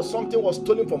saw that something was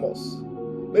stolen from us.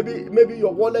 Maybe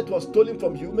your wallet was stolen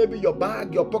from you. Maybe your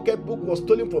bag, your pocketbook was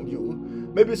stolen from you.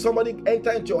 Maybe somebody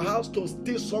entered into your house to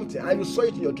steal something and you saw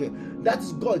it in your dream. That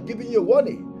is God giving you a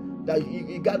warning that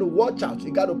you got to watch out.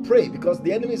 You got to pray, because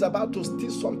the enemy is about to steal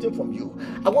something from you.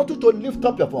 I want you to lift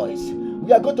up your voice.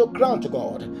 We are going to cry to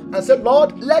God and say,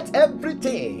 Lord, let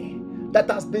everything that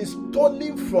has been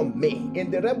stolen from me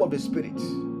in the realm of the spirit,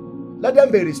 let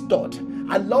them be restored.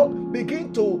 And Lord,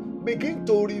 begin to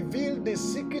reveal the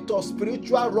secret of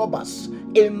spiritual robbers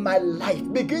in my life.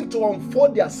 Begin to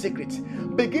unfold their secrets.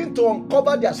 Begin to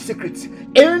uncover their secrets.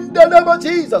 In the name of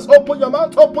Jesus, open your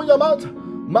mouth.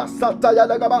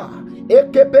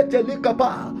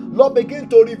 Lord, begin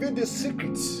to reveal the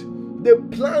secrets, the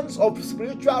plans of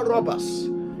spiritual robbers.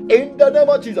 In the name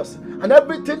of Jesus. And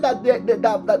everything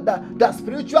that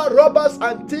spiritual robbers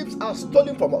and thieves are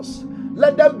stolen from us,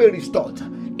 let them be restored.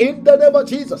 In the name of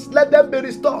Jesus, let them be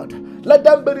restored. Let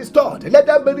them be restored. Let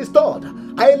them be restored.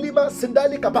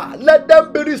 Let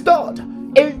them be restored.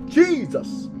 In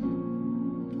Jesus'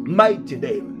 mighty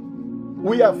name,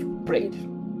 we have prayed.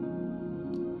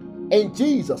 In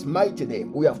Jesus' mighty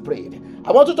name, we have prayed.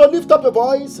 I want you to lift up your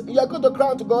voice. You are going to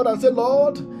cry to God and say,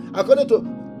 Lord, according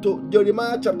to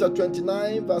Jeremiah chapter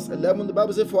 29, verse 11, the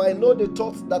Bible says, for I know the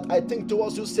thoughts that I think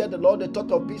towards you, said the Lord, the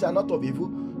thought of peace and not of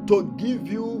evil, to give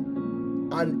you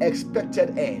an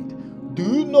expected end. Do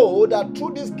you know that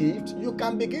through this gift, you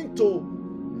can begin to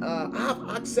have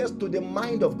access to the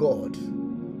mind of God,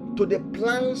 to the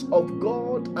plans of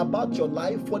God about your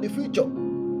life for the future?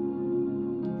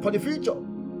 For the future.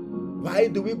 Why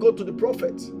do we go to the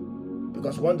prophet?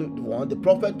 Because we want the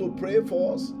prophet to pray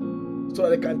for us so that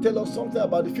they can tell us something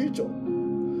about the future.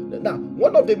 Now,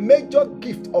 one of the major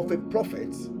gifts of a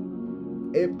prophet,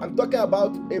 I'm talking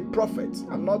about a prophet.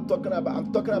 I'm talking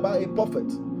about a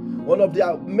prophet. One of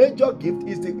their major gifts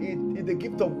is the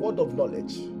gift of word of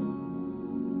knowledge.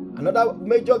 Another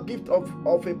major gift of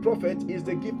a prophet is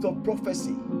the gift of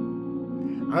prophecy.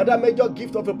 Another major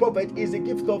gift of a prophet is the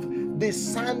gift of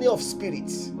discerning of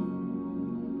spirits.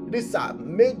 These are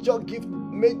major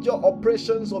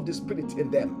operations of the Spirit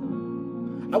in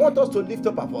them. I want us to lift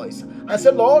up our voice and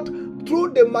say, Lord, through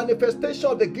the manifestation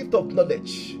of the gift of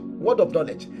knowledge, word of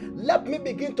knowledge, let me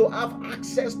begin to have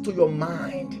access to your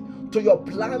mind, to your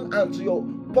plan, and to your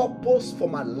purpose for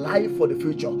my life for the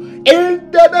future. In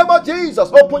the name of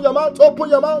Jesus, open your mouth, open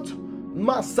your mouth.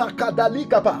 Masaka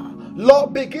dalikapa.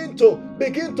 Lord, begin to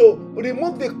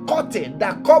remove the curtain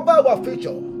that covers our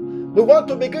future. We want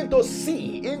to begin to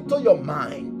see into your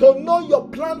mind, to know your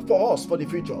plan for us for the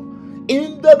future.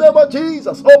 In the name of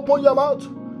Jesus, open your mouth,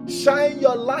 shine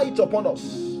your light upon us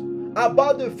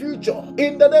about the future.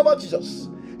 In the name of Jesus,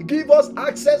 give us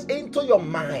access into your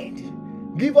mind.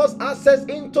 Give us access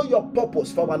into your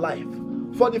purpose for our life,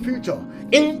 for the future.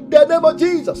 In the name of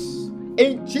Jesus,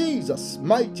 in Jesus'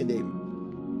 mighty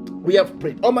name, we have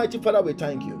prayed. Almighty Father, we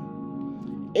thank you.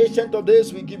 Ancient of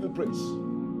days, we give you praise.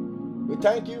 We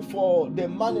thank you for the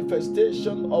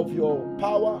manifestation of your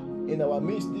power in our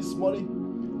midst this morning.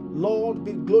 Lord,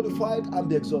 be glorified and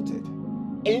be exalted.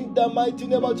 In the mighty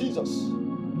name of Jesus,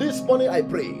 this morning I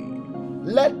pray,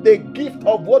 let the gift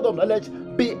of word of knowledge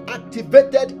be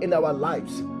activated in our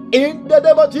lives. In the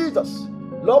name of Jesus,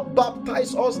 Lord,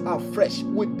 baptize us afresh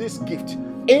with this gift.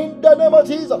 In the name of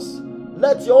Jesus,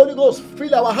 let your Holy Ghost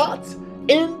fill our hearts.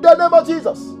 In the name of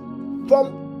Jesus,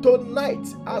 from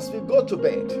tonight as we go to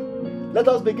bed, let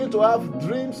us begin to have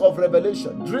dreams of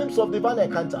revelation, dreams of divine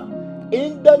encounter.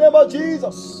 In the name of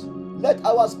Jesus, let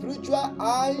our spiritual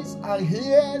eyes and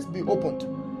ears be opened.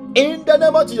 In the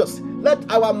name of Jesus,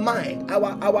 let our mind,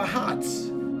 our hearts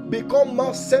become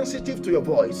more sensitive to your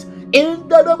voice. In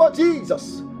the name of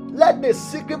Jesus, let the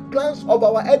secret plans of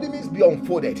our enemies be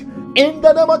unfolded. In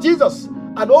the name of Jesus,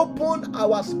 and open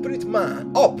our spirit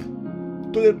man up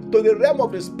to the realm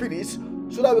of the spirits,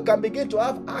 so that we can begin to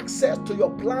have access to your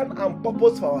plan and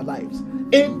purpose for our lives.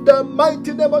 In the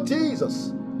mighty name of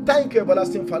Jesus. Thank you,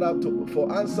 everlasting Father,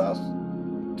 for answers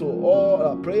to all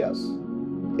our prayers.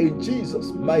 In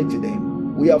Jesus' mighty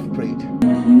name, we have prayed.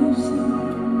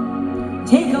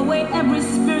 Take away every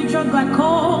spiritual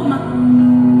glaucoma.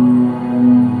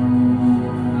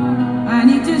 I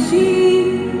need to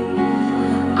see.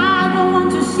 I don't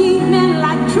want to see men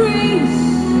like trees.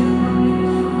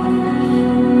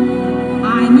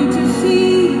 I need to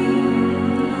see.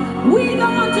 We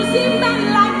don't want to see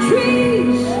men like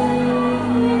trees.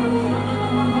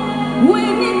 We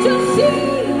need to see.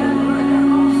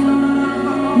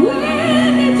 We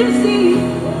need to see.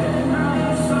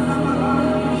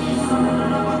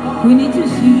 We need to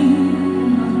see.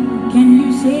 Can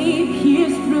you say,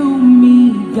 pierce through me,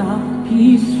 God,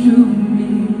 pierce through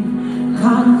me,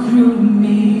 cut through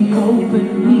me, open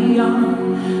me up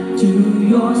to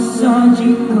your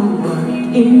surgical work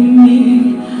in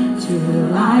me,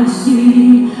 till I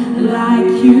see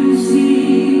like you see.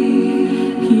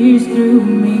 Pierce through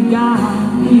me, God,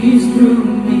 pierce through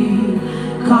me,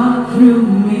 cut through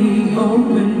me,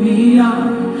 open me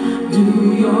up, do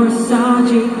your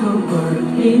surgical work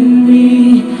in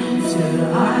me,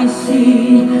 till I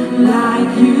see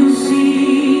like you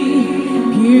see.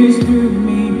 Pierce through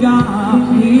me, God,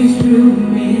 pierce through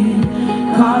me,